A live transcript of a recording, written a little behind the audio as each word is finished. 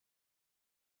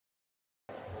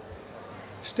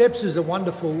Steps is a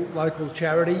wonderful local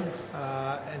charity,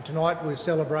 and tonight we're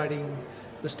celebrating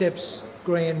the Steps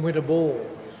Grand Winter Ball,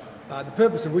 the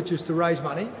purpose of which is to raise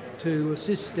money to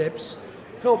assist Steps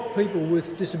help people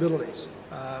with disabilities.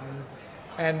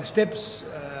 And Steps,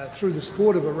 through the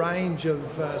support of a range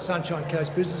of Sunshine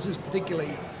Coast businesses,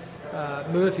 particularly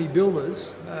Murphy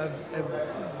Builders,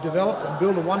 have developed and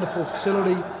built a wonderful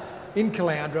facility in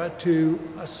Caloundra to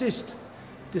assist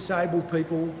disabled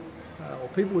people or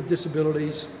people with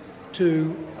disabilities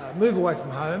to move away from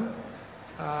home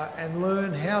and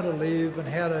learn how to live and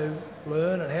how to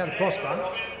learn and how to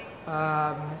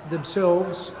prosper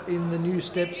themselves in the new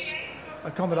Steps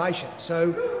accommodation.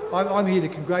 So I'm here to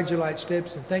congratulate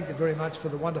Steps and thank them very much for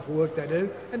the wonderful work they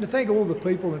do, and to thank all the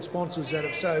people and sponsors that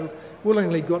have so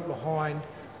willingly got behind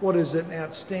what is an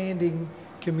outstanding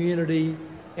community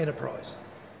enterprise.